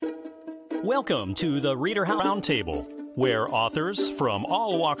Welcome to the Reader Roundtable, where authors from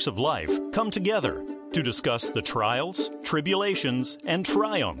all walks of life come together to discuss the trials, tribulations, and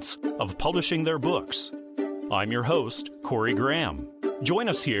triumphs of publishing their books. I'm your host, Corey Graham. Join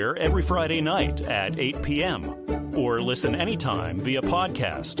us here every Friday night at 8 p.m. or listen anytime via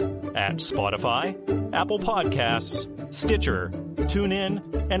podcast at Spotify, Apple Podcasts, Stitcher,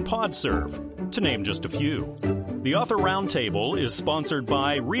 TuneIn, and PodServe, to name just a few. The Author Roundtable is sponsored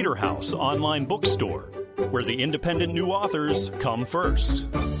by Reader House Online Bookstore, where the independent new authors come first.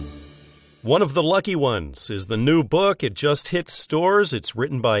 One of the Lucky Ones is the new book. It just hit stores. It's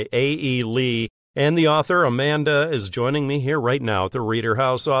written by A.E. Lee, and the author, Amanda, is joining me here right now at the Reader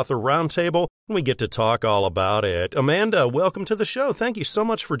House Author Roundtable, and we get to talk all about it. Amanda, welcome to the show. Thank you so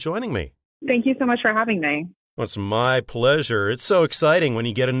much for joining me. Thank you so much for having me. Well, it's my pleasure. It's so exciting when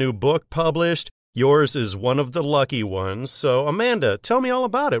you get a new book published. Yours is one of the lucky ones. So, Amanda, tell me all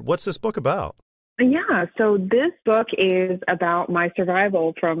about it. What's this book about? Yeah, so this book is about my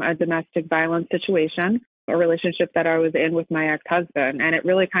survival from a domestic violence situation, a relationship that I was in with my ex-husband. And it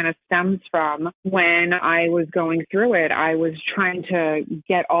really kind of stems from when I was going through it. I was trying to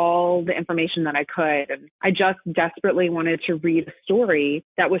get all the information that I could. And I just desperately wanted to read a story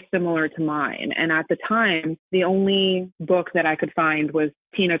that was similar to mine. And at the time, the only book that I could find was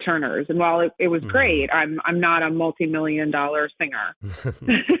Tina Turner's. And while it was great, I'm not a multi-million-dollar singer.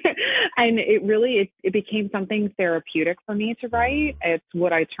 And it became something therapeutic for me to write. It's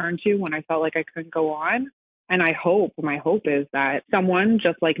what I turned to when I felt like I couldn't go on. And my hope is that someone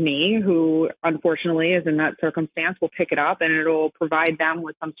just like me, who unfortunately is in that circumstance, will pick it up and it'll provide them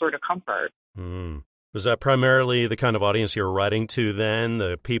with some sort of comfort. Was that primarily the kind of audience you're writing to then,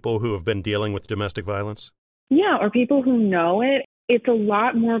 the people who have been dealing with domestic violence? Yeah, or people who know it. It's a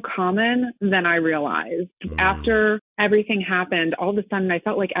lot more common than I realized. After everything happened, all of a sudden I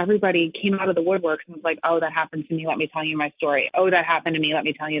felt like everybody came out of the woodwork and was like, oh, that happened to me. Let me tell you my story. Oh, that happened to me. Let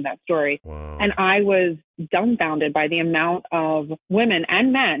me tell you that story. Wow. And I was dumbfounded by the amount of women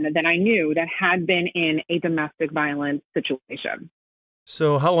and men that I knew that had been in a domestic violence situation.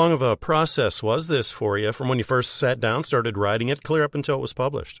 So how long of a process was this for you from when you first sat down, started writing it, clear up until it was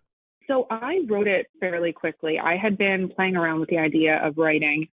published? So I wrote it fairly quickly. I had been playing around with the idea of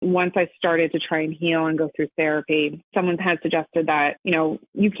writing. Once I started to try and heal and go through therapy, someone had suggested that,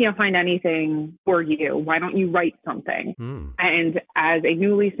 you can't find anything for you. Why don't you write something? And as a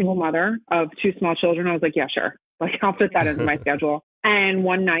newly single mother of two small children, I was like, yeah, sure. I'll fit that into my schedule. And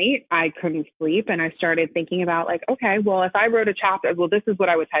one night I couldn't sleep and I started thinking about okay, well, if I wrote a chapter, this is what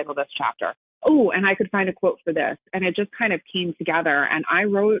I would title this chapter. Oh, and I could find a quote for this. And it just kind of came together. And I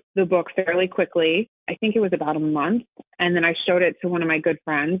wrote the book fairly quickly. I think it was about a month. And then I showed it to one of my good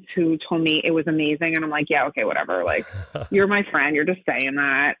friends who told me it was amazing. And I'm like, yeah, okay, whatever. You're my friend. You're just saying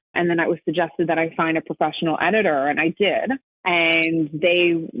that. And then it was suggested that I find a professional editor. And I did. And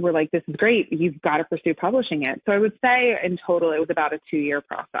they were like, this is great. You've got to pursue publishing it. So I would say in total, it was about a 2-year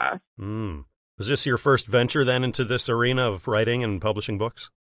process. Was this your first venture then into this arena of writing and publishing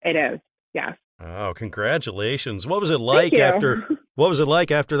books? It is. Yes. Oh, congratulations. What was it like after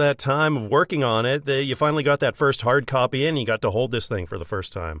that time of working on it that you finally got that first hard copy in, you got to hold this thing for the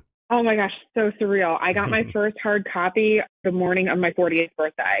first time? Oh my gosh, so surreal. I got my first hard copy the morning of my 40th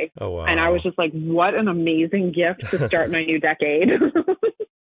birthday. Oh, wow. And I was just like, what an amazing gift to start my new decade.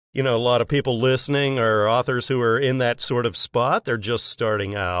 A lot of people listening are authors who are in that sort of spot. They're just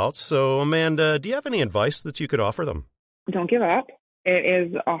starting out. So, Amanda, do you have any advice that you could offer them? Don't give up. It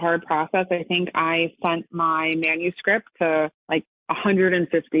is a hard process. I think I sent my manuscript to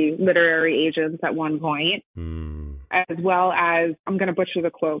 150 literary agents at one point, as well as, I'm going to butcher the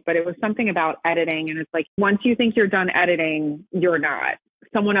quote, but it was something about editing. And it's once you think you're done editing, you're not.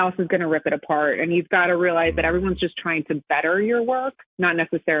 Someone else is going to rip it apart. And you've got to realize that everyone's just trying to better your work, not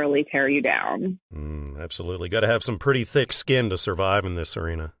necessarily tear you down. Absolutely. Got to have some pretty thick skin to survive in this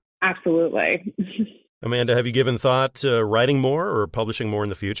arena. Absolutely. Amanda, have you given thought to writing more or publishing more in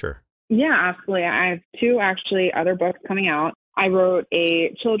the future? Yeah, absolutely. I have 2 other books coming out. I wrote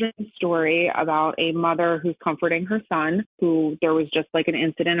a children's story about a mother who's comforting her son, who there was just an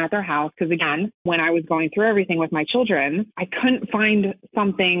incident at their house. Because again, when I was going through everything with my children, I couldn't find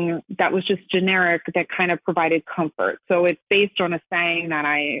something that was just generic that kind of provided comfort. So it's based on a saying that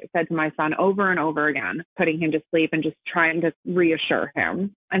I said to my son over and over again, putting him to sleep and just trying to reassure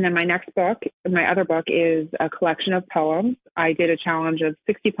him. And then my other book is a collection of poems. I did a challenge of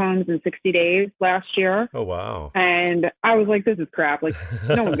 60 poems in 60 days last year. Oh, wow. And I was like, this is crap.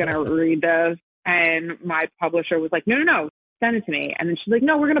 No one's going to read this. And my publisher was like, no, send it to me. And then she's like,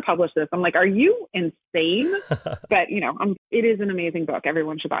 no, we're going to publish this. I'm like, are you insane? But, it is an amazing book.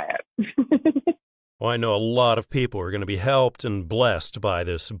 Everyone should buy it. Well, I know a lot of people are going to be helped and blessed by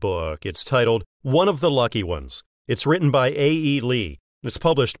this book. It's titled One of the Lucky Ones. It's written by A.E. Lee. It's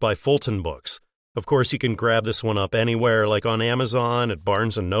published by Fulton Books. Of course, you can grab this one up anywhere, like on Amazon, at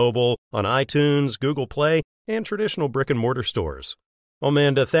Barnes & Noble, on iTunes, Google Play, and traditional brick-and-mortar stores.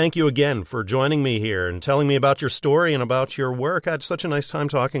 Amanda, thank you again for joining me here and telling me about your story and about your work. I had such a nice time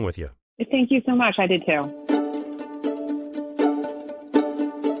talking with you. Thank you so much. I did too.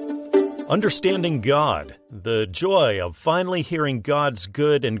 Understanding God, the joy of finally hearing God's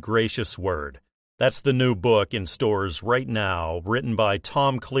good and gracious word. That's the new book in stores right now, written by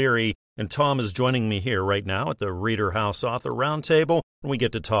Tom Cleary. And Tom is joining me here right now at the Reader House Author Roundtable, and we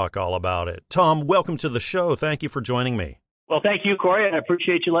get to talk all about it. Tom, welcome to the show. Thank you for joining me. Well, thank you, Corey. I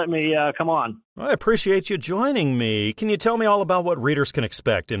appreciate you letting me come on. I appreciate you joining me. Can you tell me all about what readers can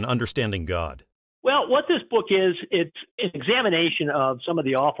expect in Understanding God? Well, what this book is, it's an examination of some of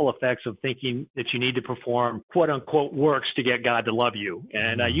the awful effects of thinking that you need to perform quote-unquote works to get God to love you.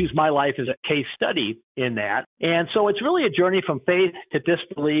 And I use my life as a case study in that. And so it's really a journey from faith to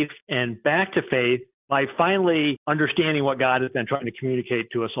disbelief and back to faith by finally understanding what God has been trying to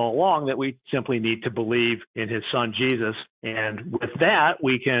communicate to us all along, that we simply need to believe in his son, Jesus. And with that,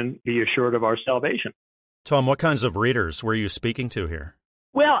 we can be assured of our salvation. Tom, what kinds of readers were you speaking to here?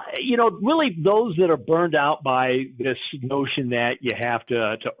 Well, really those that are burned out by this notion that you have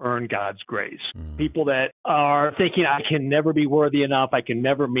to earn God's grace. People that are thinking, I can never be worthy enough, I can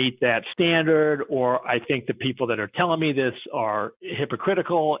never meet that standard, or I think the people that are telling me this are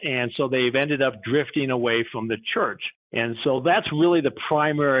hypocritical, and so they've ended up drifting away from the church. And so that's really the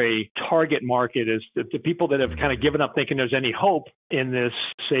primary target market, is the people that have kind of given up thinking there's any hope in this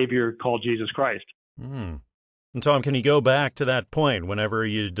Savior called Jesus Christ. And Tom, can you go back to that point whenever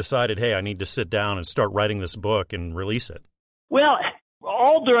you decided, hey, I need to sit down and start writing this book and release it? Well,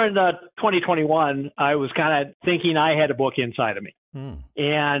 all during 2021, I was kind of thinking I had a book inside of me.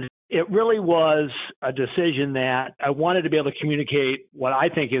 And it really was a decision that I wanted to be able to communicate what I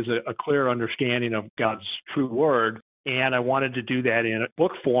think is a clear understanding of God's true word. And I wanted to do that in a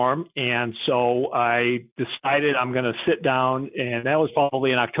book form. And so I decided I'm going to sit down, and that was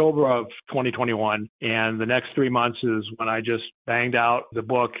probably in October of 2021. And the next 3 months is when I just banged out the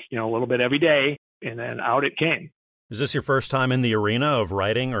book, a little bit every day, and then out it came. Is this your first time in the arena of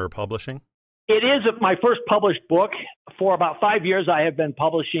writing or publishing? It is my first published book. For about 5 years, I have been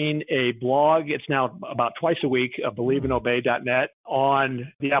publishing a blog. It's now about twice a week, believeandobey.net,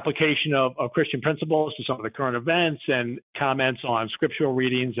 on the application of Christian principles to some of the current events and comments on scriptural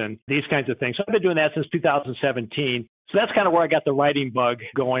readings and these kinds of things. So I've been doing that since 2017. So that's kind of where I got the writing bug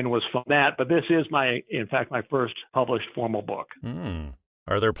going, was from that. But this is in fact, my first published formal book.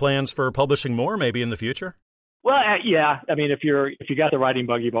 Are there plans for publishing more maybe in the future? Well, yeah. I mean, if you got the writing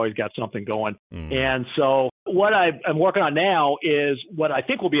bug, you've always got something going. And so what I'm working on now is what I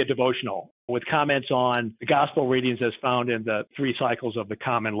think will be a devotional with comments on the gospel readings as found in the 3 cycles of the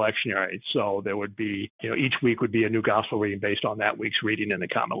Common Lectionary. So there would be, each week would be a new gospel reading based on that week's reading in the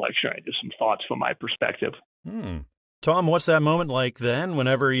Common Lectionary. Just some thoughts from my perspective. Tom, what's that moment like then,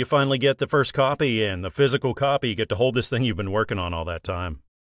 whenever you finally get the first copy in, the physical copy, you get to hold this thing you've been working on all that time?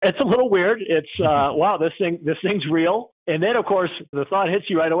 It's a little weird. It's, wow, this thing's real. And then, of course, the thought hits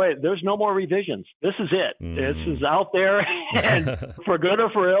you right away. There's no more revisions. This is it. This is out there. And for good or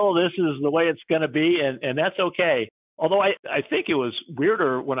for ill, this is the way it's going to be. And that's okay. Although I think it was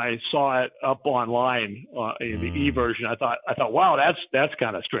weirder when I saw it up online in the e-version. I thought, wow, that's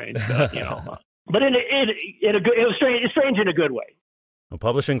kind of strange. But it was strange. It's strange in a good way. Well,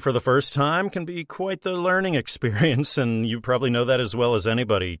 publishing for the first time can be quite the learning experience, and you probably know that as well as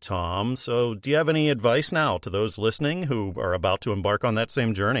anybody, Tom. So do you have any advice now to those listening who are about to embark on that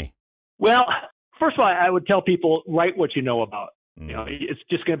same journey? Well, first of all, I would tell people, write what you know about. It's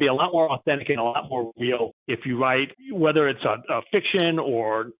just going to be a lot more authentic and a lot more real if you write, whether it's a fiction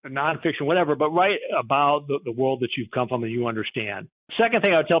or a nonfiction, whatever, but write about the world that you've come from and you understand. Second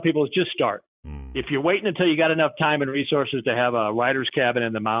thing I would tell people is just start. If you're waiting until you got enough time and resources to have a writer's cabin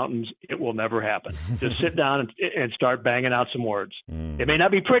in the mountains, it will never happen. Just sit down and start banging out some words. It may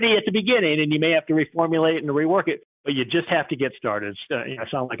not be pretty at the beginning, and you may have to reformulate and rework it, but you just have to get started. I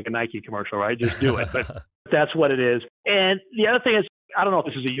sound like a Nike commercial, right? Just do it. But that's what it is. And the other thing is, I don't know if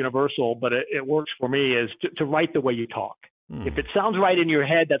this is a universal, but it works for me, is to write the way you talk. If it sounds right in your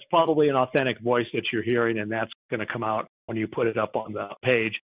head, that's probably an authentic voice that you're hearing, and that's going to come out when you put it up on the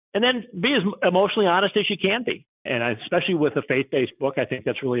page. And then be as emotionally honest as you can be. And especially with a faith-based book, I think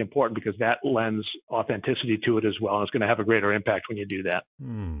that's really important because that lends authenticity to it as well. And it's going to have a greater impact when you do that.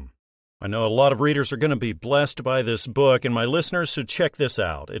 I know a lot of readers are going to be blessed by this book, and my listeners should check this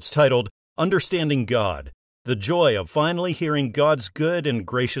out. It's titled Understanding God, The Joy of Finally Hearing God's Good and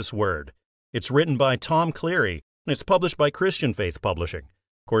Gracious Word. It's written by Tom Cleary, and it's published by Christian Faith Publishing.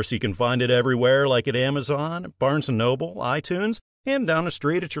 Of course, you can find it everywhere, like at Amazon, Barnes & Noble, iTunes, and down the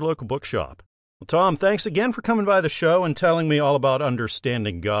street at your local bookshop. Well, Tom, thanks again for coming by the show and telling me all about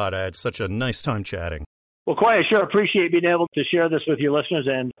Understanding God. I had such a nice time chatting. Well, Coy, I sure appreciate being able to share this with your listeners,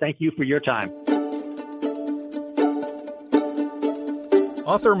 and thank you for your time.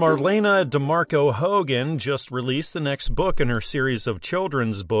 Author Marlena DeMarco Hogan just released the next book in her series of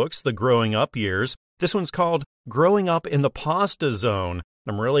children's books, The Growing Up Years. This one's called Growing Up in the Pasta Zone.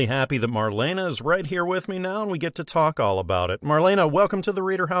 I'm really happy that Marlena is right here with me now, and we get to talk all about it. Marlena, welcome to the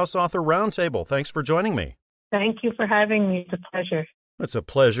Reader House Author Roundtable. Thanks for joining me. Thank you for having me. It's a pleasure. It's a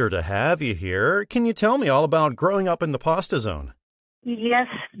pleasure to have you here. Can you tell me all about Growing Up in the Pasta Zone? Yes,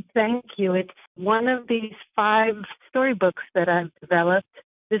 thank you. It's one of these 5 storybooks that I've developed.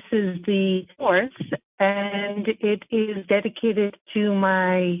 This is the 4th, and it is dedicated to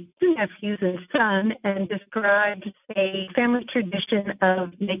my 2 nephews and son and describes a family tradition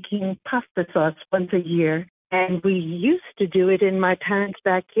of making pasta sauce once a year. And we used to do it in my parents'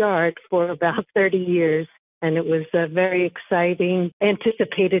 backyard for about 30 years. And it was a very exciting,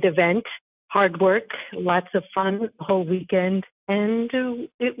 anticipated event. Hard work, lots of fun, whole weekend. And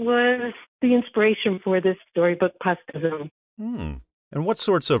it was the inspiration for this storybook, Pasta Zone. And what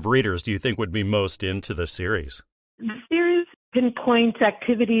sorts of readers do you think would be most into the series? The series pinpoints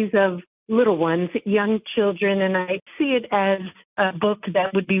activities of little ones, young children, and I see it as a book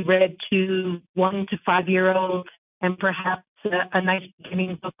that would be read to 1 to 5-year-olds and perhaps a nice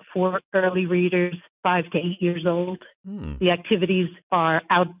beginning book for early readers, 5 to 8 years old. The activities are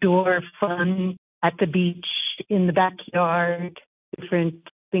outdoor fun, at the beach, in the backyard, different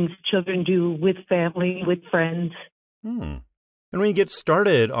things children do with family, with friends. And when you get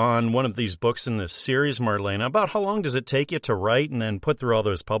started on one of these books in this series, Marlena, about how long does it take you to write and then put through all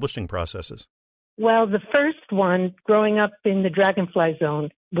those publishing processes? Well, the first one, Growing Up in the Dragonfly Zone,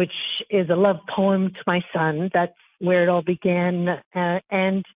 which is a love poem to my son, that's where it all began.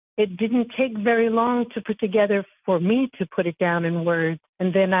 And it didn't take very long to put together for me to put it down in words.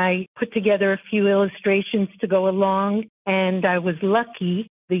 And then I put together a few illustrations to go along. And I was lucky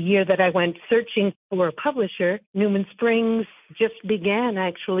the year that I went searching for a publisher. Newman Springs just began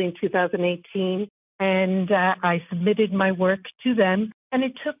actually in 2018. And I submitted my work to them. And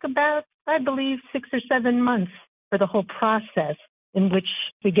it took about, I believe, 6 or 7 months for the whole process, in which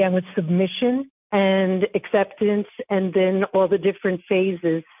began with submission and acceptance, and then all the different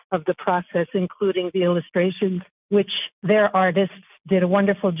phases of the process, including the illustrations, which their artists did a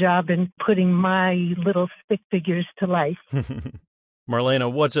wonderful job in putting my little stick figures to life. Marlena,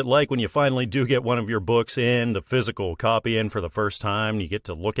 what's it like when you finally do get one of your books in, the physical copy in for the first time, and you get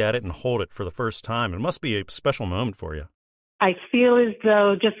to look at it and hold it for the first time? It must be a special moment for you. I feel as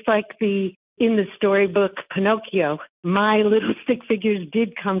though, just like in the storybook Pinocchio, my little stick figures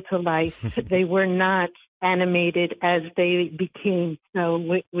did come to life. They were not animated as they became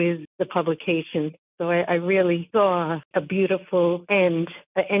with the publication. So I really saw a beautiful end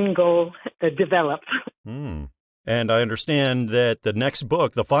goal develop. And I understand that the next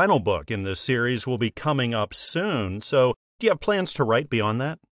book, the final book in this series, will be coming up soon. So do you have plans to write beyond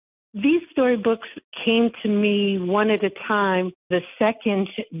that? These storybooks came to me one at a time, the second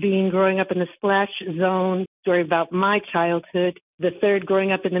being Growing Up in the Splash Zone, story about my childhood, the third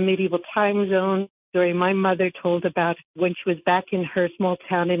Growing Up in the Medieval Time Zone, story my mother told about when she was back in her small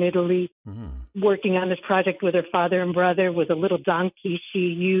town in Italy, working on this project with her father and brother with a little donkey she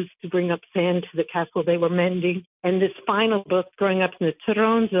used to bring up sand to the castle they were mending. And this final book, Growing Up in the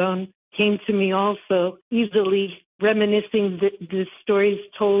Turon Zone, came to me also easily reminiscing the stories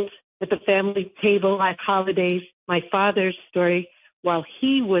told at the family table at holidays. My father's story, while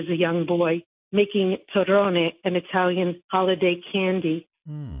he was a young boy, making torrone, an Italian holiday candy,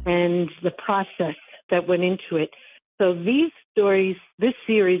 and the process that went into it. So these stories, this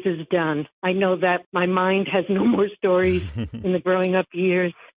series is done. I know that my mind has no more stories in the growing up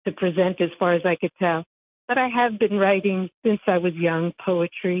years to present as far as I could tell. But I have been writing since I was young,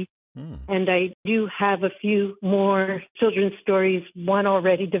 poetry. And I do have a few more children's stories, one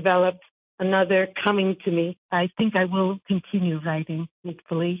already developed, another coming to me. I think I will continue writing,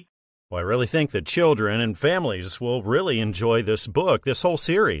 hopefully. Well, I really think that children and families will really enjoy this book, this whole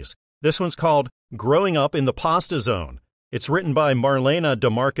series. This one's called Growing Up in the Pasta Zone. It's written by Marlena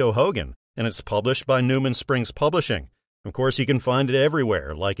DeMarco Hogan. and it's published by Newman Springs Publishing. Of course, you can find it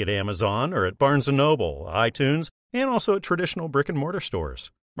everywhere, like at Amazon or at Barnes & Noble, iTunes, and also at traditional brick-and-mortar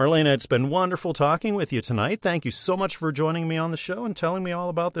stores. Marlena, it's been wonderful talking with you tonight. Thank you so much for joining me on the show and telling me all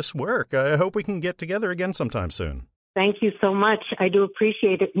about this work. I hope we can get together again sometime soon. Thank you so much. I do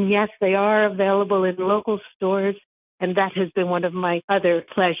appreciate it. And yes, they are available in local stores. And that has been one of my other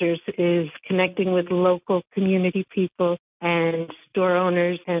pleasures, is connecting with local community people and store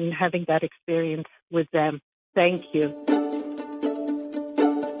owners and having that experience with them. Thank you.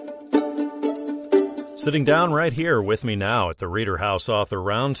 Sitting down right here with me now at the Reader House Author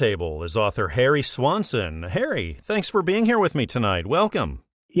Roundtable is author Harry Swanson. Harry, thanks for being here with me tonight. Welcome.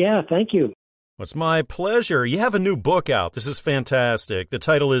 Yeah, thank you. It's my pleasure. You have a new book out. This is fantastic. The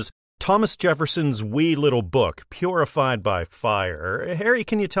title is Thomas Jefferson's Wee Little Book, Purified by Fire. Harry,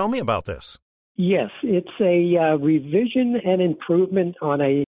 can you tell me about this? Yes, it's a revision and improvement on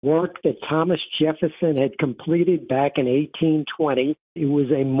a work that Thomas Jefferson had completed back in 1820. It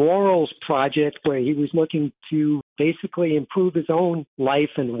was a morals project where he was looking to basically improve his own life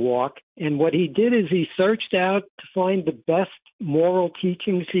and walk. And what he did is he searched out to find the best moral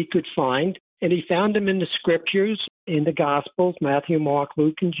teachings he could find. And he found them in the scriptures, in the Gospels, Matthew, Mark,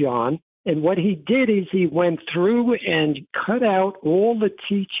 Luke, and John. And what he did is he went through and cut out all the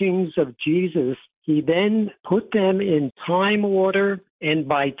teachings of Jesus. He then put them in time order and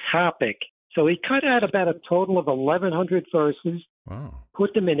by topic. So he cut out about a total of 1,100 verses,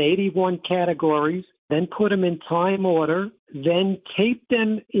 put them in 81 categories, then put them in time order, then taped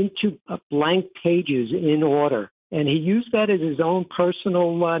them into blank pages in order. And he used that as his own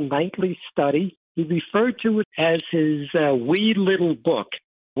personal nightly study. He referred to it as his wee little book,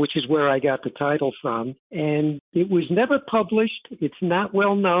 which is where I got the title from. And it was never published. It's not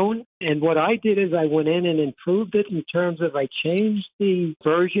well known. And what I did is I went in and improved it in terms of I changed the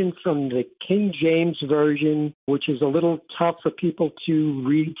version from the King James Version, which is a little tough for people to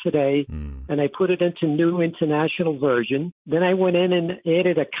read today, and I put it into New International Version. Then I went in and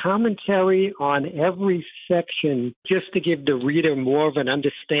added a commentary on every section just to give the reader more of an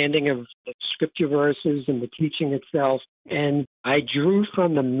understanding of the scripture verses and the teaching itself. And I drew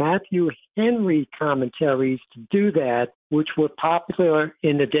from the Matthew Henry commentaries to do that, which were popular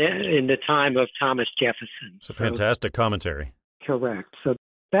in the time of Thomas Jefferson. It's a fantastic commentary. Correct. So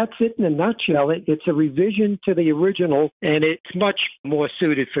that's it in a nutshell. It's a revision to the original, and it's much more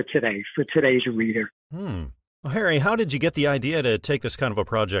suited for today's reader. Well, Harry, how did you get the idea to take this kind of a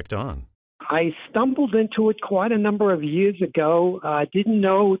project on? I stumbled into it quite a number of years ago. I didn't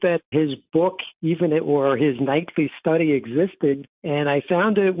know that his book, or his nightly study existed, and I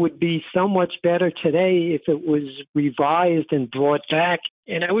found it would be so much better today if it was revised and brought back.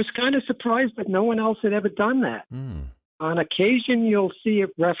 And I was kind of surprised that no one else had ever done that. On occasion, you'll see it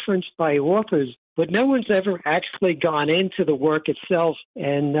referenced by authors, but no one's ever actually gone into the work itself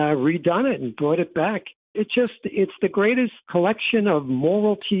and redone it and brought it back. It's the greatest collection of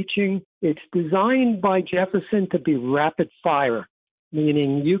moral teaching. It's designed by Jefferson to be rapid fire,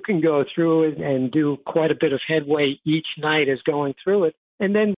 meaning you can go through it and do quite a bit of headway each night as going through it,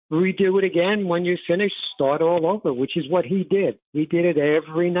 and then redo it again when you finish, start all over, which is what he did. He did it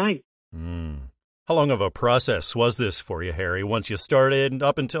every night. How long of a process was this for you, Harry, once you started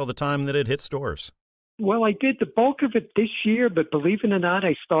up until the time that it hit stores? Well, I did the bulk of it this year, but believe it or not,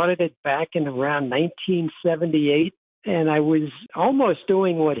 I started it back in around 1978, and I was almost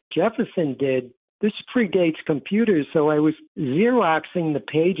doing what Jefferson did. This predates computers, so I was Xeroxing the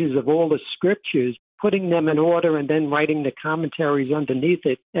pages of all the scriptures, putting them in order, and then writing the commentaries underneath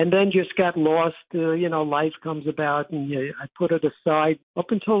it, and then just got lost. Life comes about, and I put it aside up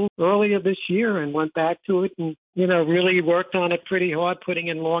until earlier this year and went back to it and, really worked on it pretty hard, putting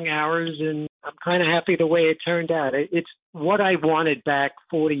in long hours, and I'm kind of happy the way it turned out. It's what I wanted back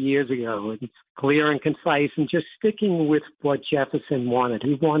 40 years ago. It's clear and concise and just sticking with what Jefferson wanted.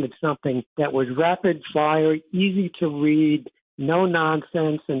 He wanted something that was rapid fire, easy to read, no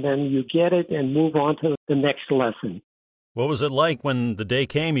nonsense, and then you get it and move on to the next lesson. What was it like when the day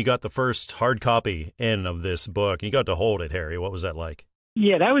came you got the first hard copy in of this book? You got to hold it, Harry. What was that like?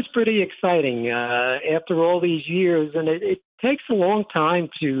 Yeah, that was pretty exciting after all these years, and it takes a long time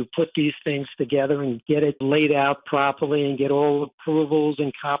to put these things together and get it laid out properly and get all approvals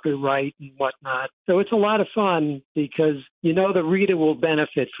and copyright and whatnot. So it's a lot of fun because the reader will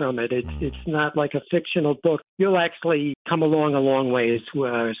benefit from it. It's not like a fictional book. You'll actually come along a long ways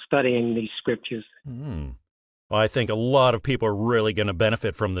studying these scriptures. Well, I think a lot of people are really going to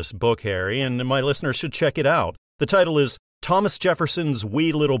benefit from this book, Harry, and my listeners should check it out. The title is Thomas Jefferson's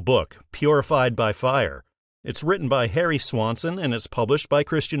Wee Little Book, Purified by Fire. It's written by Harry Swanson and it's published by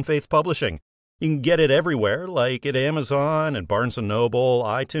Christian Faith Publishing. You can get it everywhere, like at Amazon and Barnes & Noble,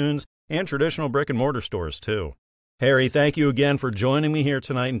 iTunes, and traditional brick-and-mortar stores, too. Harry, thank you again for joining me here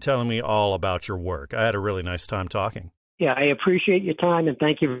tonight and telling me all about your work. I had a really nice time talking. Yeah, I appreciate your time, and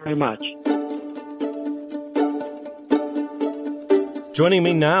thank you very much. Joining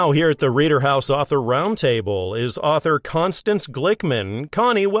me now here at the Reader House Author Roundtable is author Constance Glickman.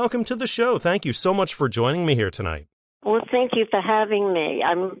 Connie, welcome to the show. Thank you so much for joining me here tonight. Well, thank you for having me.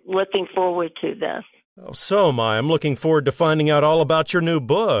 I'm looking forward to this. Oh, so am I. I'm looking forward to finding out all about your new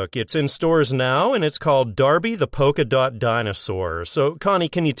book. It's in stores now, and it's called Darby the Polka Dot Dinosaur. So, Connie,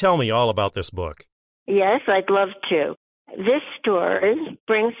 can you tell me all about this book? Yes, I'd love to. This story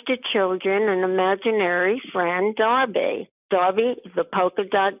brings to children an imaginary friend, Darby. Darby the Polka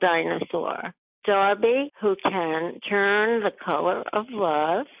Dot Dinosaur. Darby, who can turn the color of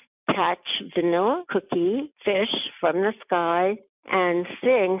love, catch vanilla cookie fish from the sky, and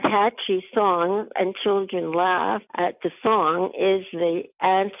sing catchy songs, and children laugh at the song, is the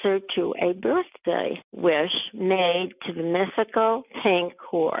answer to a birthday wish made to the mythical pink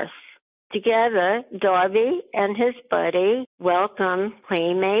horse. Together, Darby and his buddy welcome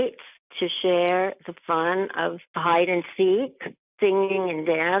playmates to share the fun of hide and seek, singing and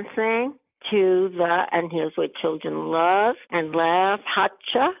dancing, to the, and here's what children love and laugh,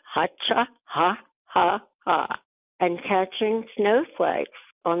 ha-cha, ha-cha, ha, ha, ha, and catching snowflakes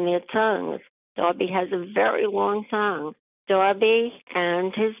on their tongues. Darby has a very long tongue. Darby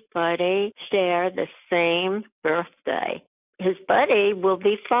and his buddy share the same birthday. His buddy will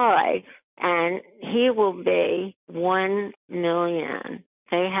be 5, and he will be 1 million.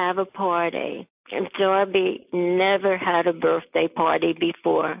 They have a party. And Darby never had a birthday party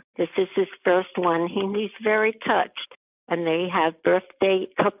before. This is his first one. He's very touched. And they have birthday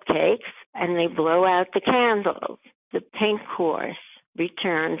cupcakes, and they blow out the candles. The pink horse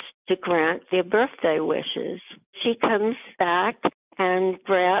returns to grant their birthday wishes. She comes back and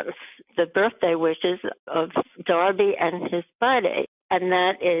grants the birthday wishes of Darby and his buddy. And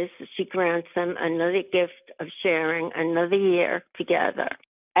that is, she grants them another gift of sharing another year together.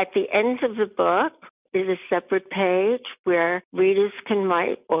 At the end of the book is a separate page where readers can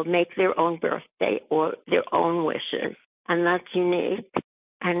write or make their own birthday or their own wishes. And that's unique.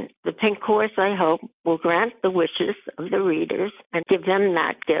 And the pink horse, I hope, will grant the wishes of the readers and give them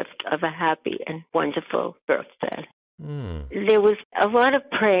that gift of a happy and wonderful birthday. There was a lot of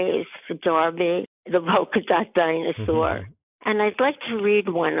praise for Darby, the polka dot dinosaur. And I'd like to read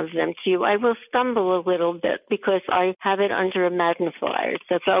one of them to you. I will stumble a little bit because I have it under a magnifier,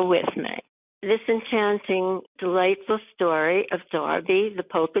 so go with me. This enchanting, delightful story of Darby, the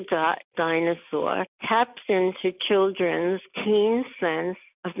polka dot dinosaur, taps into children's keen sense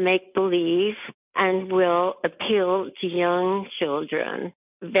of make-believe and will appeal to young children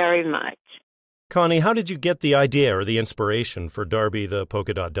very much. Connie, how did you get the idea or the inspiration for Darby the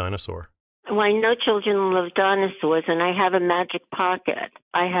Polka Dot Dinosaur? Well, I know children love dinosaurs, and I have a magic pocket.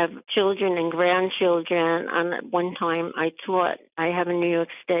 I have children and grandchildren. At one time, I have a New York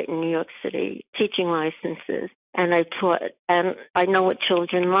State and New York City teaching licenses, and I taught, and I know what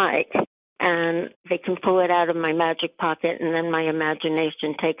children like, and they can pull it out of my magic pocket, and then my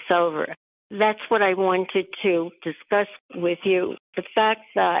imagination takes over. That's what I wanted to discuss with you, the fact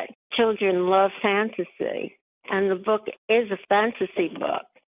that children love fantasy, and the book is a fantasy book.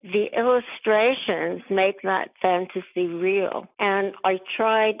 The illustrations make that fantasy real. And I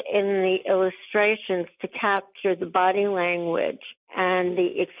tried in the illustrations to capture the body language and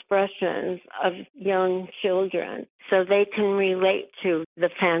the expressions of young children so they can relate to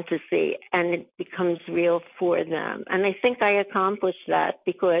the fantasy and it becomes real for them. And I think I accomplished that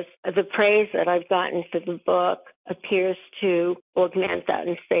because the praise that I've gotten for the book appears to augment that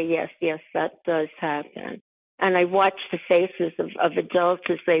and say, yes, that does happen. And I watch the faces of adults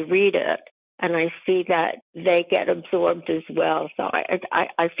as they read it, and I see that they get absorbed as well. So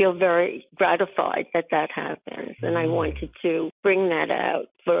I feel very gratified that happens, and I wanted to bring that out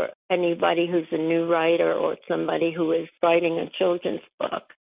for anybody who's a new writer or somebody who is writing a children's book.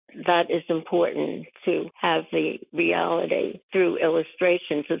 That is important to have the reality through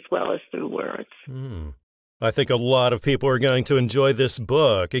illustrations as well as through words. I think a lot of people are going to enjoy this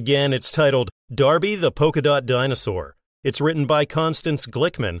book. Again, it's titled Darby the Polka Dot Dinosaur. It's written by Constance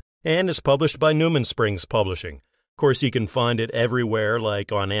Glickman and is published by Newman Springs Publishing. Of course, you can find it everywhere,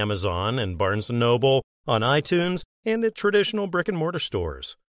 like on Amazon and Barnes & Noble, on iTunes, and at traditional brick-and-mortar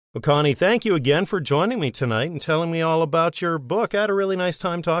stores. Well, Connie, thank you again for joining me tonight and telling me all about your book. I had a really nice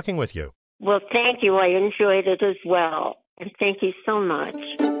time talking with you. Well, thank you. I enjoyed it as well. And thank you so much.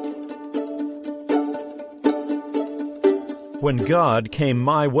 When God Came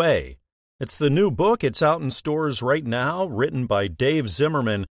My Way. It's the new book. It's out in stores right now, written by Dave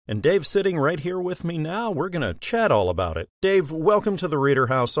Zimmerman. And Dave's sitting right here with me now. We're going to chat all about it. Dave, welcome to the Reader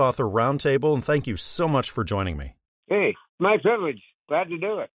House Author Roundtable, and thank you so much for joining me. Hey, my privilege. Glad to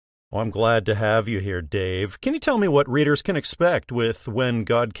do it. Well, I'm glad to have you here, Dave. Can you tell me what readers can expect with When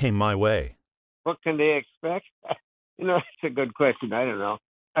God Came My Way? What can they expect? That's a good question. I don't know.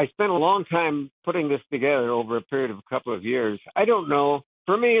 I spent a long time putting this together over a period of a couple of years. I don't know.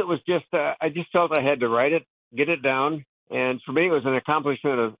 For me, it was just, I just felt I had to write it, get it down. And for me, it was an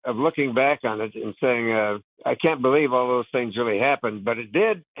accomplishment of looking back on it and saying, I can't believe all those things really happened, but it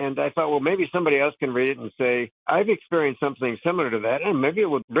did. And I thought, well, maybe somebody else can read it and say, I've experienced something similar to that, and maybe it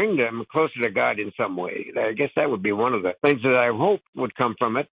would bring them closer to God in some way. I guess that would be one of the things that I hope would come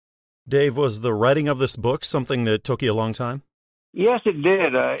from it. Dave, was the writing of this book something that took you a long time? Yes, it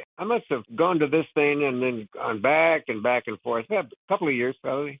did. I must have gone to this thing and then gone back and forth. A couple of years,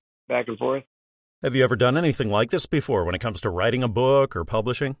 probably, back and forth. Have you ever done anything like this before when it comes to writing a book or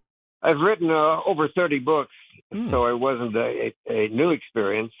publishing? I've written over 30 books, so it wasn't a new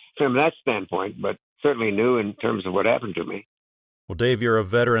experience from that standpoint, but certainly new in terms of what happened to me. Well, Dave, you're a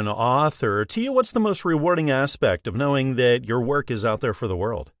veteran author. To you, what's the most rewarding aspect of knowing that your work is out there for the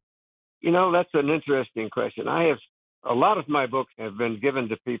world? That's an interesting question. A lot of my books have been given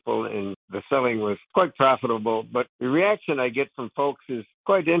to people, and the selling was quite profitable, but the reaction I get from folks is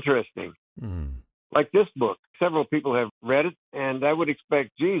quite interesting. Like this book, several people have read it, and I would expect,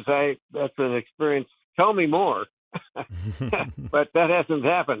 that's an experience. Tell me more. But that hasn't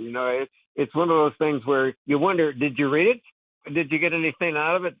happened. It's one of those things where you wonder, did you read it? Did you get anything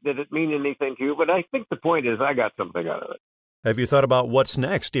out of it? Did it mean anything to you? But I think the point is I got something out of it. Have you thought about what's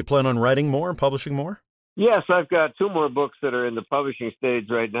next? Do you plan on writing more and publishing more? Yes, I've got 2 more books that are in the publishing stage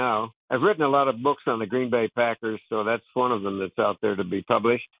right now. I've written a lot of books on the Green Bay Packers, so that's one of them that's out there to be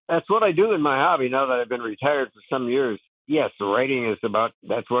published. That's what I do in my hobby now that I've been retired for some years. Yes, writing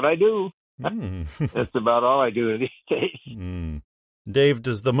that's what I do. That's about all I do these days. Dave,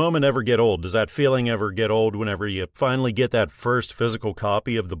 does the moment ever get old? Does that feeling ever get old whenever you finally get that first physical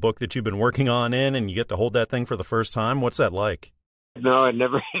copy of the book that you've been working on and you get to hold that thing for the first time? What's that like? No, it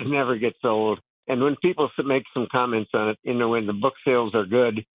never gets old. And when people make some comments on it, when the book sales are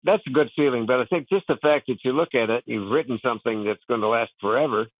good, that's a good feeling. But I think just the fact that you look at it, you've written something that's going to last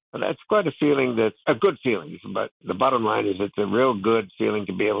forever, that's quite a feeling. That's a good feeling. But the bottom line is it's a real good feeling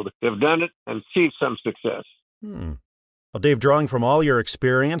to be able to have done it and achieve some success. Well, Dave, drawing from all your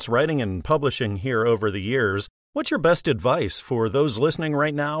experience writing and publishing here over the years, what's your best advice for those listening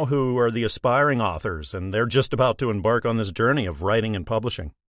right now who are the aspiring authors and they're just about to embark on this journey of writing and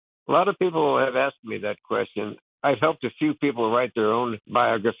publishing? A lot of people have asked me that question. I've helped a few people write their own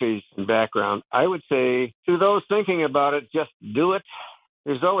biographies and background. I would say to those thinking about it, just do it.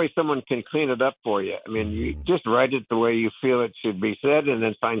 There's always someone can clean it up for you. You just write it the way you feel it should be said, and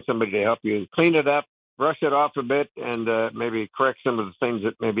then find somebody to help you clean it up, brush it off a bit, and maybe correct some of the things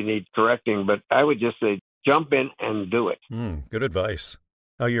that maybe need correcting. But I would just say jump in and do it. Good advice.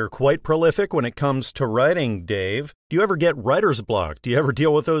 Now, you're quite prolific when it comes to writing, Dave. Do you ever get writer's block? Do you ever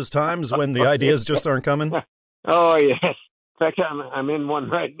deal with those times when the ideas just aren't coming? Oh, yes. In fact, I'm in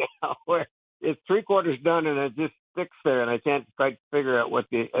one right now where it's 3/4 done and it just sticks there, and I can't quite figure out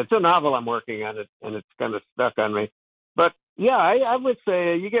it's a novel I'm working on, and it's kind of stuck on me. But, yeah, I would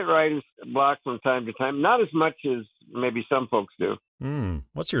say you get writer's block from time to time, not as much as maybe some folks do.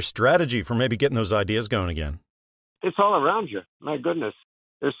 What's your strategy for maybe getting those ideas going again? It's all around you. My goodness.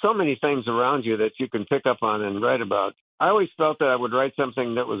 There's so many things around you that you can pick up on and write about. I always felt that I would write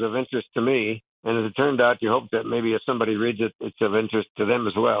something that was of interest to me, and as it turned out, you hope that maybe if somebody reads it, it's of interest to them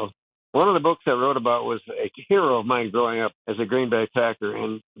as well. One of the books I wrote about was a hero of mine growing up as a Green Bay Packer,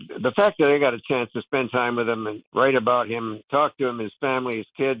 and the fact that I got a chance to spend time with him and write about him, talk to him, his family, his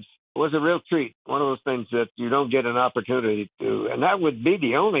kids, was a real treat. One of those things that you don't get an opportunity to, and that would be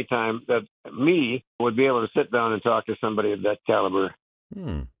the only time that me would be able to sit down and talk to somebody of that caliber.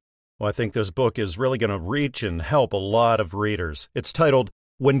 Well, I think this book is really going to reach and help a lot of readers. It's titled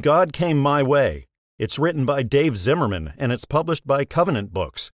When God Came My Way. It's written by Dave Zimmerman, and it's published by Covenant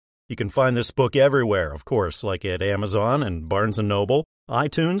Books. You can find this book everywhere, of course, like at Amazon and Barnes & Noble,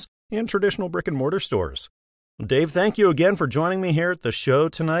 iTunes, and traditional brick-and-mortar stores. Dave, thank you again for joining me here at the show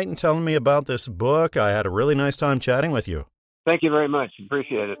tonight and telling me about this book. I had a really nice time chatting with you. Thank you very much.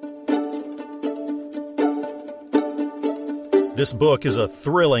 Appreciate it. This book is a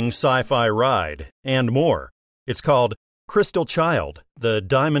thrilling sci-fi ride, and more. It's called Crystal Child, The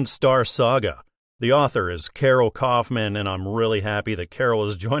Diamond Star Saga. The author is Carol Kaufman, and I'm really happy that Carol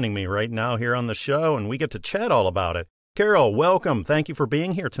is joining me right now here on the show, and we get to chat all about it. Carol, welcome. Thank you for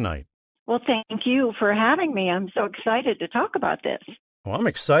being here tonight. Well, thank you for having me. I'm so excited to talk about this. Well, I'm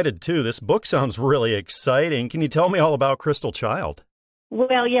excited, too. This book sounds really exciting. Can you tell me all about Crystal Child?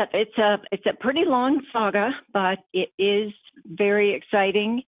 Well, yeah, it's a pretty long saga, but it is very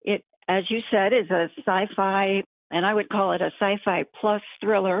exciting. It, as you said, is a sci-fi, and I would call it a sci-fi plus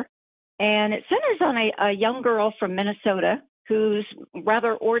thriller. And it centers on a young girl from Minnesota whose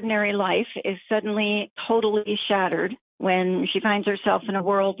rather ordinary life is suddenly totally shattered when she finds herself in a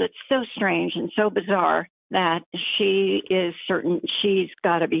world that's so strange and so bizarre that she is certain she's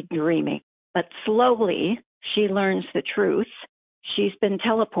got to be dreaming. But slowly, she learns the truth. She's been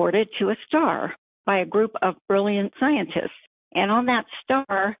teleported to a star by a group of brilliant scientists. And on that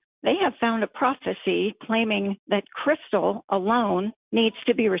star, they have found a prophecy claiming that Crystal alone needs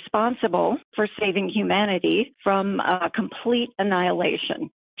to be responsible for saving humanity from complete annihilation.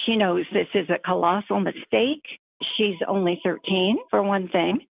 She knows this is a colossal mistake. She's only 13, for one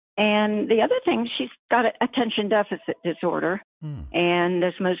thing. And the other thing, she's got attention deficit disorder. And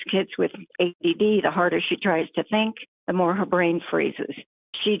as most kids with ADD, the harder she tries to think, the more her brain freezes.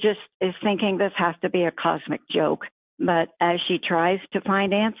 She just is thinking this has to be a cosmic joke. But as she tries to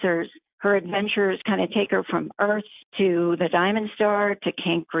find answers, her adventures kind of take her from Earth to the Diamond Star to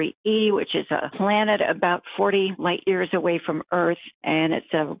Cancri E, which is a planet about 40 light years away from Earth. And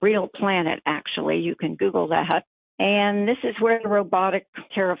it's a real planet, actually. You can Google that. And this is where the robotic,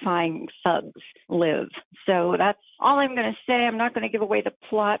 terrifying thugs live. So that's all I'm going to say. I'm not going to give away the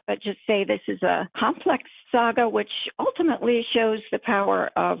plot, but just say this is a complex saga which ultimately shows the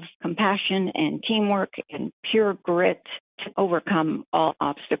power of compassion and teamwork and pure grit to overcome all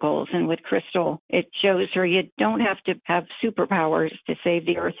obstacles. And with Crystal, it shows her you don't have to have superpowers to save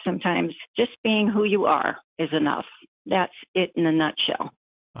the Earth. Sometimes just being who you are is enough. That's it in a nutshell.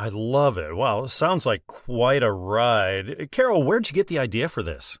 I love it. Wow, sounds like quite a ride. Carol, where'd you get the idea for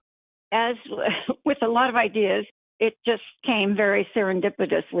this? As with a lot of ideas, it just came very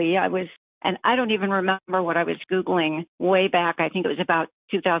serendipitously. And I don't even remember what I was Googling way back. I think it was about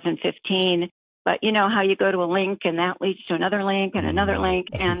 2015. But you know how you go to a link and that leads to another link and another link,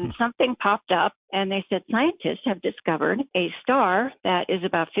 and something popped up and they said scientists have discovered a star that is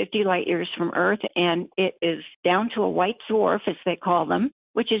about 50 light years from Earth, and it is down to a white dwarf, as they call them,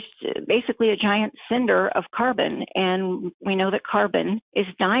 which is basically a giant cinder of carbon. And we know that carbon is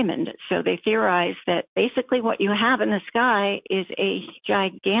diamond. So they theorize that basically what you have in the sky is a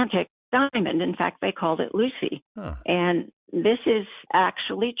gigantic diamond. In fact, they called it Lucy. And this is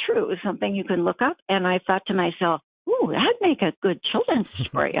actually true, something you can look up. And I thought to myself, ooh, that'd make a good children's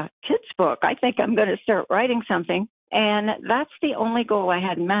story, a kid's book. I think I'm going to start writing something. And that's the only goal I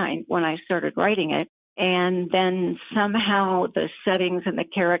had in mind when I started writing it. And then somehow the settings and the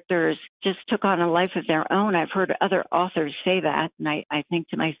characters just took on a life of their own. I've heard other authors say that, and I think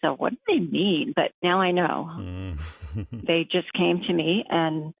to myself, what do they mean? But now I know. They just came to me,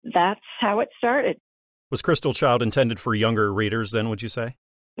 and that's how it started. Was Crystal Child intended for younger readers then, would you say?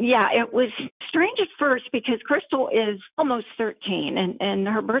 Yeah, it was strange at first because Crystal is almost 13, and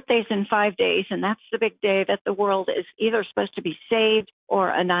her birthday's in 5 days, and that's the big day that the world is either supposed to be saved or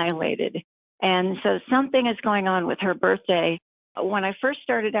annihilated. And so something is going on with her birthday. When I first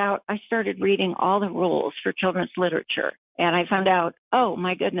started out, I started reading all the rules for children's literature. And I found out, oh,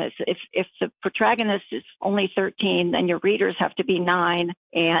 my goodness, if the protagonist is only 13, then your readers have to be 9.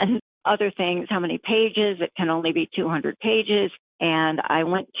 And other things, how many pages? It can only be 200 pages. And I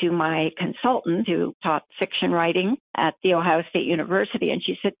went to my consultant who taught fiction writing at The Ohio State University. And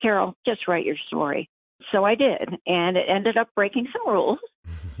she said, Carol, just write your story. So I did, and it ended up breaking some rules.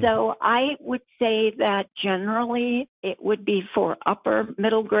 So I would say that generally it would be for upper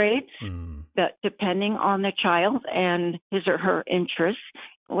middle grades, but depending on the child and his or her interests.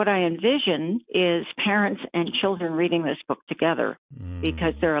 What I envision is parents and children reading this book together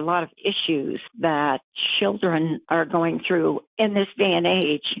because there are a lot of issues that children are going through in this day and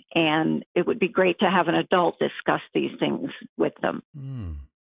age, and it would be great to have an adult discuss these things with them.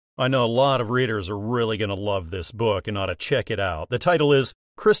 I know a lot of readers are really going to love this book and ought to check it out. The title is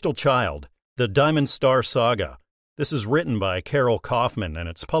Crystal Child, The Diamond Star Saga. This is written by Carol Kaufman, and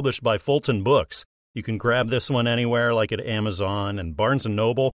it's published by Fulton Books. You can grab this one anywhere, like at Amazon and Barnes &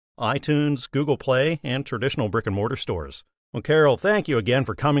 Noble, iTunes, Google Play, and traditional brick-and-mortar stores. Well, Carol, thank you again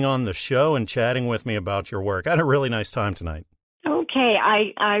for coming on the show and chatting with me about your work. I had a really nice time tonight. Okay,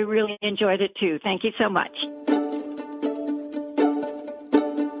 I really enjoyed it, too. Thank you so much.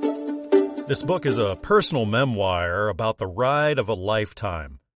 This book is a personal memoir about the ride of a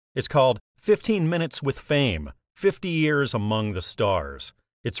lifetime. It's called 15 Minutes with Fame, 50 Years Among the Stars.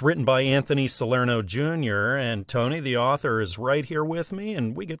 It's written by Anthony Salerno Jr., and Tony, the author, is right here with me,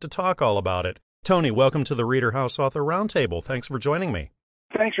 and we get to talk all about it. Tony, welcome to the Reader House Author Roundtable. Thanks for joining me.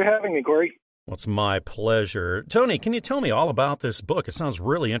 Thanks for having me, Corey. Well, it's my pleasure. Tony, can you tell me all about this book? It sounds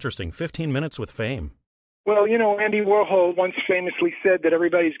really interesting. 15 Minutes with Fame. Well, Andy Warhol once famously said that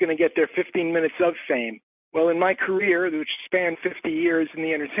everybody's going to get their 15 minutes of fame. Well, in my career, which spanned 50 years in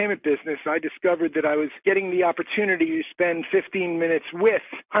the entertainment business, I discovered that I was getting the opportunity to spend 15 minutes with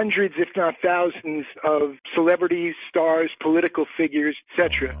hundreds, if not thousands, of celebrities, stars, political figures,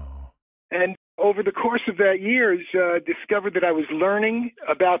 etc. And over the course of that years, discovered that I was learning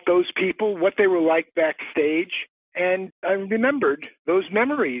about those people, what they were like backstage, and I remembered those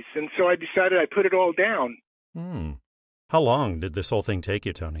memories. And so I decided I'd put it all down. How long did this whole thing take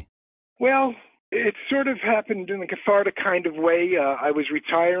you, Tony? Well, it sort of happened in a cathartic kind of way. I was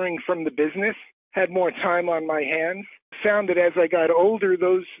retiring from the business, had more time on my hands, found that as I got older,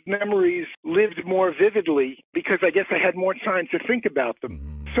 those memories lived more vividly because I guess I had more time to think about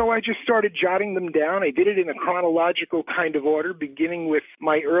them. So I just started jotting them down. I did it in a chronological kind of order, beginning with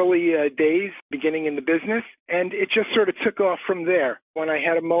my early days, beginning in the business, and it just sort of took off from there. When I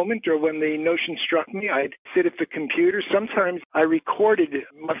had a moment or when the notion struck me, I'd sit at the computer. Sometimes I recorded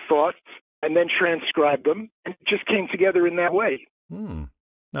my thoughts and then transcribed them, and it just came together in that way. Now,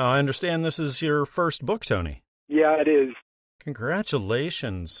 I understand this is your first book, Tony. Yeah, it is.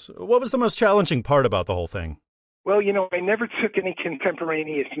 Congratulations. What was the most challenging part about the whole thing? Well, I never took any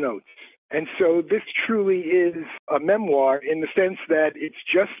contemporaneous notes. And so this truly is a memoir in the sense that it's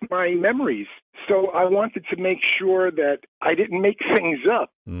just my memories. So I wanted to make sure that I didn't make things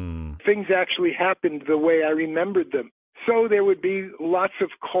up. Things actually happened the way I remembered them. So there would be lots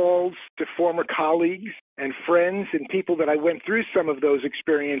of calls to former colleagues and friends and people that I went through some of those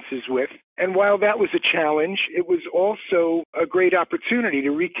experiences with. And while that was a challenge, it was also a great opportunity to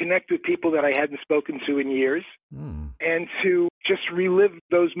reconnect with people that I hadn't spoken to in years and to just relive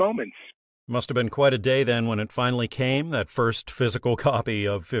those moments. Must have been quite a day then when it finally came, that first physical copy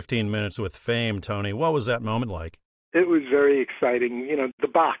of 15 Minutes with Fame, Tony. What was that moment like? It was very exciting. The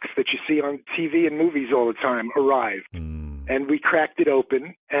box that you see on TV and movies all the time arrived. And we cracked it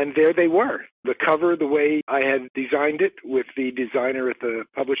open, and there they were. The cover, the way I had designed it with the designer at the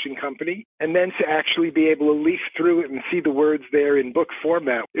publishing company, and then to actually be able to leaf through it and see the words there in book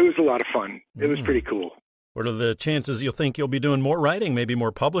format. It was a lot of fun. It was pretty cool. What are the chances you'll think you'll be doing more writing, maybe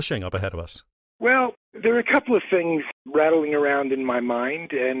more publishing up ahead of us? Well, there are a couple of things rattling around in my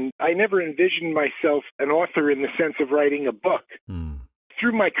mind, and I never envisioned myself an author in the sense of writing a book.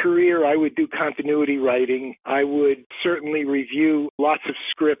 Through my career, I would do continuity writing. I would certainly review lots of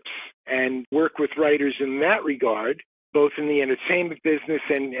scripts and work with writers in that regard, both in the entertainment business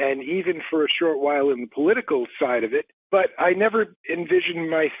and even for a short while in the political side of it. But I never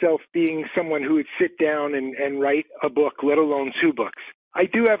envisioned myself being someone who would sit down and write a book, let alone two books. I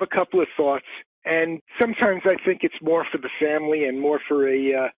do have a couple of thoughts. And sometimes I think it's more for the family and more for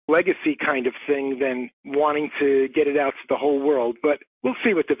a legacy kind of thing than wanting to get it out to the whole world. But we'll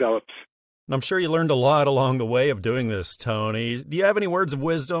see what develops. I'm sure you learned a lot along the way of doing this, Tony. Do you have any words of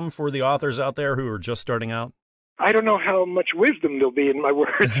wisdom for the authors out there who are just starting out? I don't know how much wisdom there'll be in my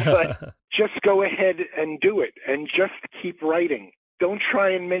words, but just go ahead and do it and just keep writing. Don't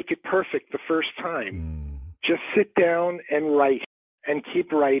try and make it perfect the first time. Just sit down and write. And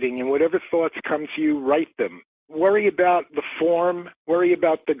keep writing, and whatever thoughts come to you, write them. Worry about the form, worry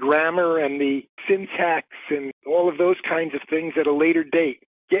about the grammar and the syntax and all of those kinds of things at a later date.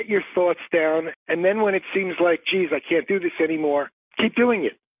 Get your thoughts down, and then when it seems like, geez, I can't do this anymore, keep doing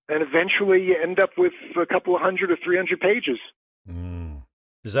it. And eventually you end up with a couple of 100 or 300 pages.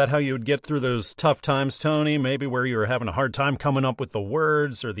 Is that how you would get through those tough times, Tony? Maybe where you were having a hard time coming up with the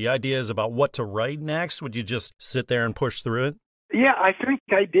words or the ideas about what to write next? Would you just sit there and push through it? Yeah, I think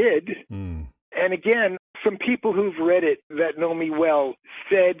I did. And again, some people who've read it that know me well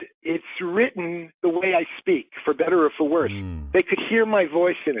said it's written the way I speak, for better or for worse. They could hear my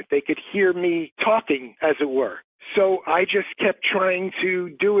voice in it. They could hear me talking, as it were. So I just kept trying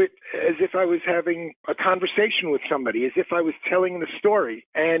to do it as if I was having a conversation with somebody, as if I was telling the story,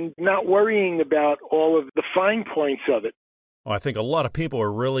 and not worrying about all of the fine points of it. I think a lot of people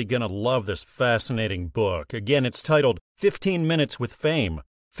are really going to love this fascinating book. Again, it's titled 15 Minutes with Fame,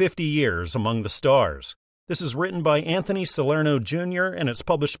 50 Years Among the Stars. This is written by Anthony Salerno Jr., and it's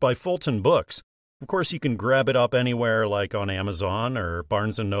published by Fulton Books. Of course, you can grab it up anywhere like on Amazon or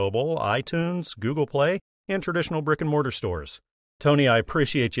Barnes & Noble, iTunes, Google Play, and traditional brick-and-mortar stores. Tony, I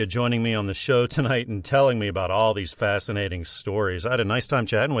appreciate you joining me on the show tonight and telling me about all these fascinating stories. I had a nice time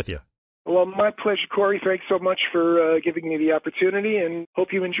chatting with you. Well, my pleasure, Corey. Thanks so much for giving me the opportunity, and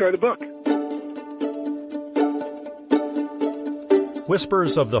hope you enjoy the book.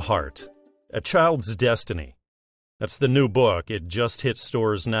 Whispers of the Heart, A Child's Destiny. That's the new book. It just hit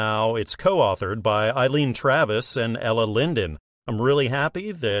stores now. It's co-authored by Eileen Travis and Ella Linden. I'm really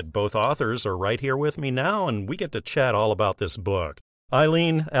happy that both authors are right here with me now, and we get to chat all about this book.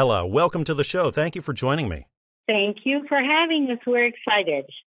 Eileen, Ella, welcome to the show. Thank you for joining me. Thank you for having us. We're excited.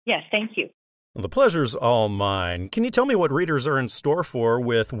 Yes, thank you. Well, the pleasure's all mine. Can you tell me what readers are in store for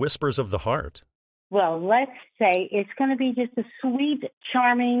with Whispers of the Heart? Well, let's say it's going to be just a sweet,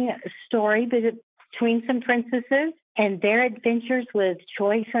 charming story between some princesses and their adventures with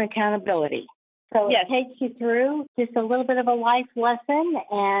choice and accountability. So It takes you through just a little bit of a life lesson,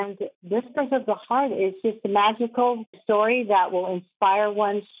 and Whispers of the Heart is just a magical story that will inspire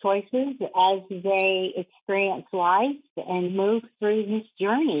one's choices as they experience life and move through this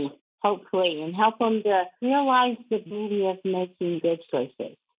journey, hopefully, and help them to realize the beauty of making good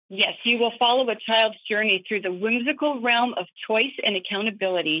choices. Yes, you will follow a child's journey through the whimsical realm of choice and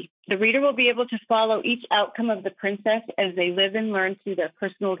accountability. The reader will be able to follow each outcome of the princess as they live and learn through their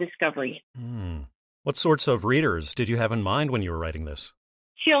personal discovery. What sorts of readers did you have in mind when you were writing this?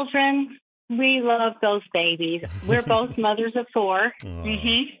 Children. We love those babies. We're both mothers of 4,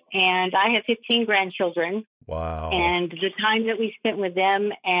 and I have 15 grandchildren. Wow. And the time that we spent with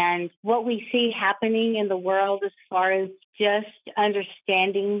them and what we see happening in the world as far as just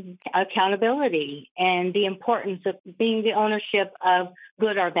understanding accountability and the importance of being the ownership of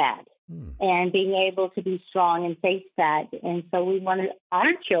good or bad and being able to be strong and face that. And so we wanted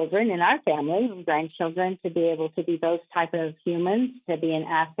our children and our family and grandchildren to be able to be those type of humans, to be an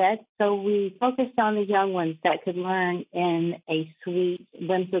asset. So we focused on the young ones that could learn in a sweet,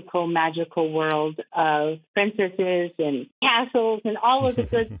 whimsical, magical world of princesses and castles and all of the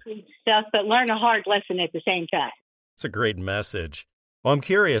good sweet stuff, but learn a hard lesson at the same time. It's a great message. Well, I'm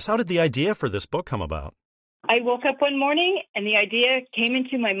curious, how did the idea for this book come about? I woke up one morning and the idea came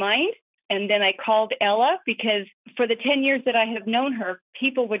into my mind. And then I called Ella because for the 10 years that I have known her,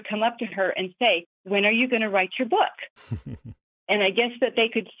 people would come up to her and say, when are you going to write your book? And I guess that they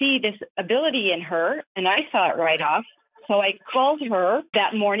could see this ability in her, and I saw it right off. So I called her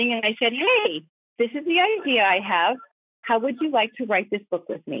that morning and I said, hey, this is the idea I have. How would you like to write this book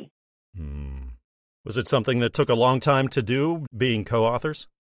with me? Was it something that took a long time to do, being co-authors?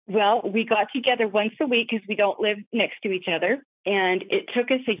 Well, we got together once a week because we don't live next to each other. And it took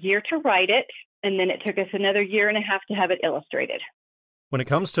us a year to write it, and then it took us another year and a half to have it illustrated. When it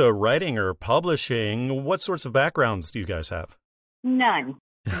comes to writing or publishing, what sorts of backgrounds do you guys have? None.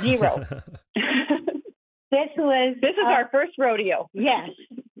 0. This is our first rodeo. Yes.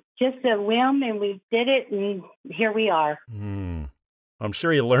 Just a whim, and we did it, and here we are. I'm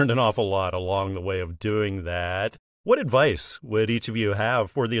sure you learned an awful lot along the way of doing that. What advice would each of you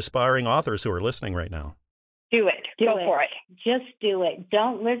have for the aspiring authors who are listening right now? Do it. Go for it. Just do it.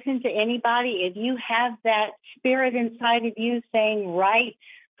 Don't listen to anybody. If you have that spirit inside of you saying, right,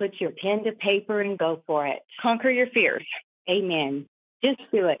 put your pen to paper and go for it. Conquer your fears. Amen. Just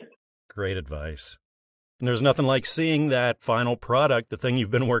do it. Great advice. And there's nothing like seeing that final product, the thing you've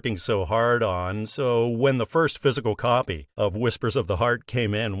been working so hard on. So when the first physical copy of Whispers of the Heart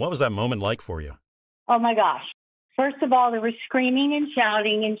came in, what was that moment like for you? Oh, my gosh. First of all, there was screaming and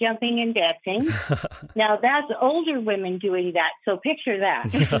shouting and jumping and dancing. Now, that's older women doing that, so picture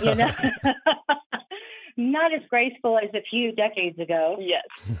that, you know. Not as graceful as a few decades ago. Yes.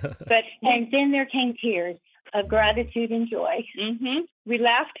 And then there came tears of gratitude and joy. We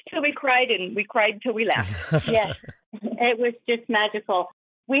laughed till we cried, and we cried till we laughed. Yes. It was just magical.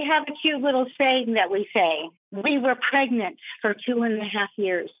 We have a cute little saying that we say. We were pregnant for 2.5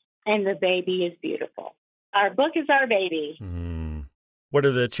 years, and the baby is beautiful. Our book is our baby. What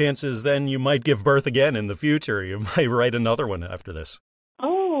are the chances then you might give birth again in the future? You might write another one after this.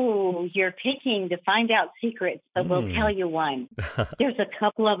 Oh, you're picking to find out secrets, but we'll tell you one. There's a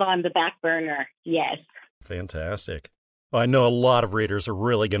couple of on the back burner. Yes. Fantastic. Well, I know a lot of readers are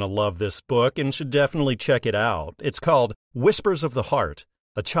really going to love this book and should definitely check it out. It's called Whispers of the Heart,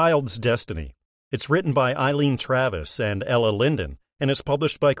 A Child's Destiny. It's written by Eileen Travis and Ella Linden, and it's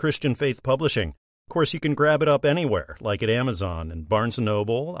published by Christian Faith Publishing. Of course, you can grab it up anywhere, like at Amazon and Barnes &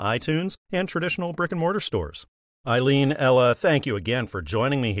 Noble, iTunes, and traditional brick-and-mortar stores. Eileen, Ella, thank you again for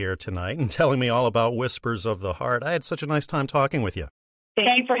joining me here tonight and telling me all about Whispers of the Heart. I had such a nice time talking with you. Thank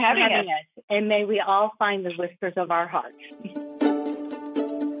you for having us. And may we all find the whispers of our hearts.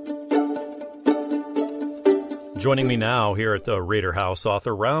 Joining me now here at the Reader House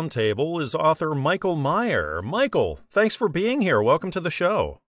Author Roundtable is author Michael Meyer. Michael, thanks for being here. Welcome to the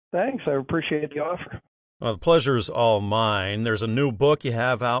show. Thanks. I appreciate the offer. Well, the pleasure's all mine. There's a new book you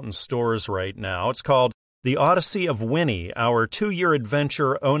have out in stores right now. It's called The Odyssey of Winnie, Our 2-Year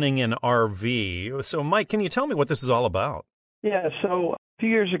Adventure Owning an RV. So, Mike, can you tell me what this is all about? Yeah, so a few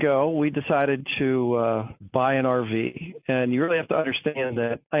years ago, we decided to buy an RV. And you really have to understand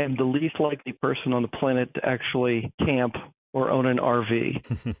that I am the least likely person on the planet to actually camp or own an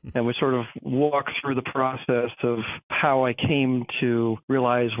RV. And we sort of walk through the process of how I came to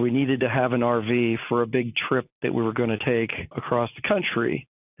realize we needed to have an RV for a big trip that we were going to take across the country.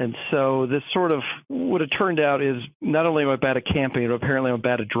 And so this sort of, what it turned out is not only am I bad at camping, but apparently I'm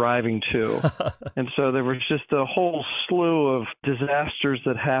bad at driving too. And so there was just a whole slew of disasters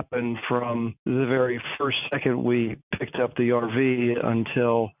that happened from the very first second we picked up the RV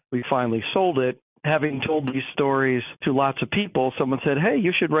until we finally sold it. Having told these stories to lots of people, someone said, "Hey,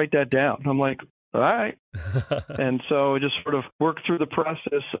 you should write that down." I'm like, all right. And so I just sort of worked through the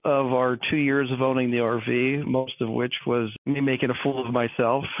process of our 2 years of owning the RV, most of which was me making a fool of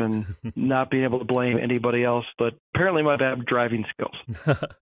myself and not being able to blame anybody else, but apparently my bad driving skills.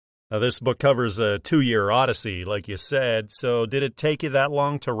 Now, this book covers a 2-year odyssey, like you said. So did it take you that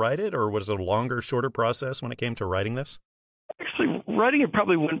long to write it, or was it a longer, shorter process when it came to writing this? Actually, writing it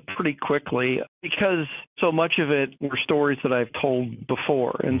probably went pretty quickly because so much of it were stories that I've told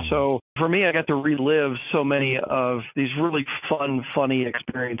before. And so for me, I got to relive so many of these really fun, funny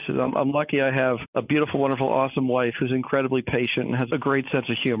experiences. I'm lucky I have a beautiful, wonderful, awesome wife who's incredibly patient and has a great sense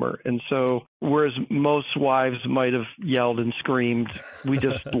of humor. And so whereas most wives might have yelled and screamed, we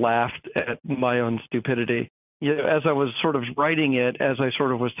just laughed at my own stupidity. You know, as I was sort of writing it, as I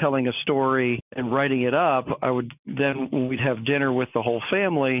sort of was telling a story and writing it up, I would then, when we'd have dinner with the whole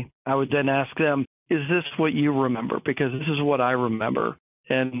family, I would then ask them, is this what you remember? Because this is what I remember.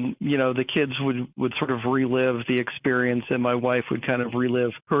 And, you know, the kids would sort of relive the experience, and my wife would kind of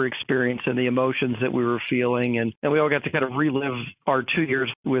relive her experience and the emotions that we were feeling. And we all got to kind of relive our 2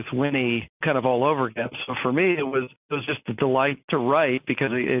 years with Winnie kind of all over again. So for me, it was just a delight to write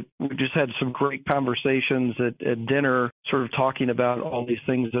because we just had some great conversations at dinner, sort of talking about all these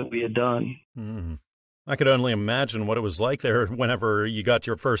things that we had done. Mm. I could only imagine what it was like there whenever you got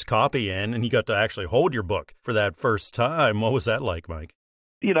your first copy in and you got to actually hold your book for that first time. What was that like, Mike?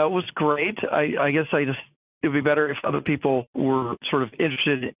 You know, it was great. I guess it would be better if other people were sort of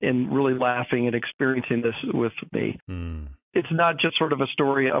interested in really laughing and experiencing this with me. Mm. It's not just sort of a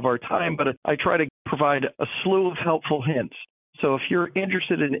story of our time, but I try to provide a slew of helpful hints. So if you're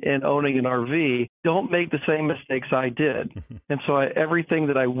interested in owning an RV, don't make the same mistakes I did. And so everything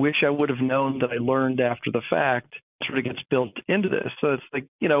that I wish I would have known that I learned after the fact sort of gets built into this. So it's like,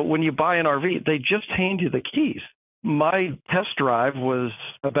 you know, when you buy an RV, they just hand you the keys. My test drive was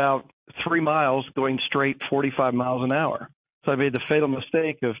about 3 miles going straight 45 miles an hour. So I made the fatal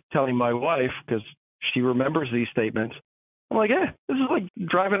mistake of telling my wife, because she remembers these statements, I'm like, this is like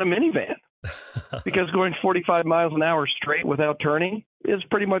driving a minivan. Because going 45 miles an hour straight without turning is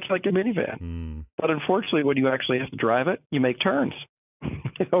pretty much like a minivan. Mm. But unfortunately, when you actually have to drive it, you make turns.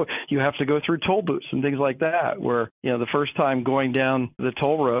 You know, you have to go through toll booths and things like that, where, you know, the first time going down the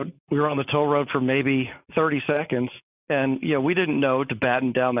toll road, we were on the toll road for maybe 30 seconds. And, you know, we didn't know to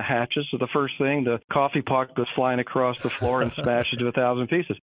batten down the hatches. So the first thing, the coffee pot goes flying across the floor and smashes to 1,000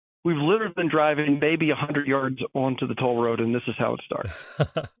 pieces. We've literally been driving maybe 100 yards onto the toll road, and this is how it started.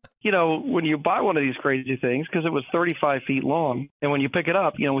 You know, when you buy one of these crazy things, because it was 35 feet long, and when you pick it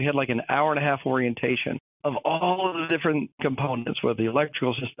up, you know, we had like an hour and a half orientation of all of the different components, with the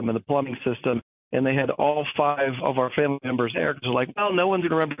electrical system and the plumbing system. And they had all 5 of our family members there because they're like, well, no one's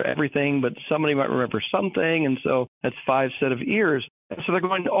going to remember everything, but somebody might remember something. And so that's 5 set of ears. And so they're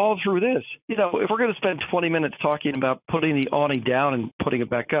going all through this. You know, if we're going to spend 20 minutes talking about putting the awning down and putting it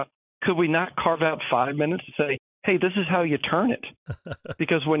back up, could we not carve out 5 minutes to say, hey, this is how you turn it?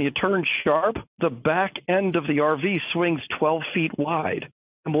 Because when you turn sharp, the back end of the RV swings 12 feet wide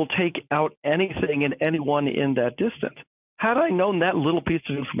and will take out anything and anyone in that distance. Had I known that little piece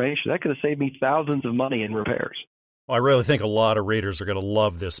of information, that could have saved me thousands of money in repairs. Well, I really think a lot of readers are going to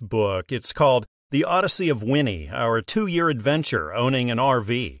love this book. It's called The Odyssey of Winnie, Our 2-Year Adventure Owning an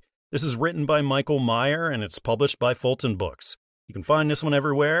RV. This is written by Michael Meyer, and it's published by Fulton Books. You can find this one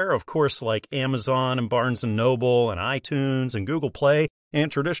everywhere, of course, like Amazon and Barnes & Noble and iTunes and Google Play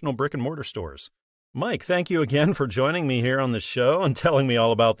and traditional brick-and-mortar stores. Mike, thank you again for joining me here on the show and telling me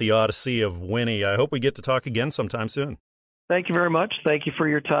all about The Odyssey of Winnie. I hope we get to talk again sometime soon. Thank you very much. Thank you for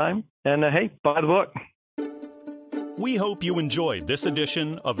your time. And hey, buy the book. We hope you enjoyed this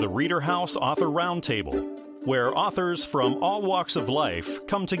edition of the Reader House Author Roundtable, where authors from all walks of life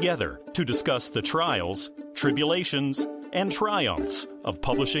come together to discuss the trials, tribulations, and triumphs of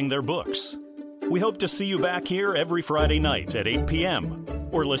publishing their books. We hope to see you back here every Friday night at 8 p.m.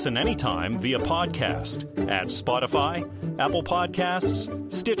 or listen anytime via podcast at Spotify, Apple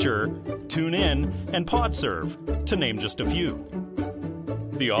Podcasts, Stitcher, TuneIn, and PodServe, to name just a few.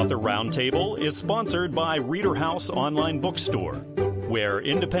 The Author Roundtable is sponsored by Reader House Online Bookstore, where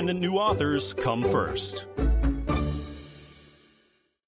independent new authors come first.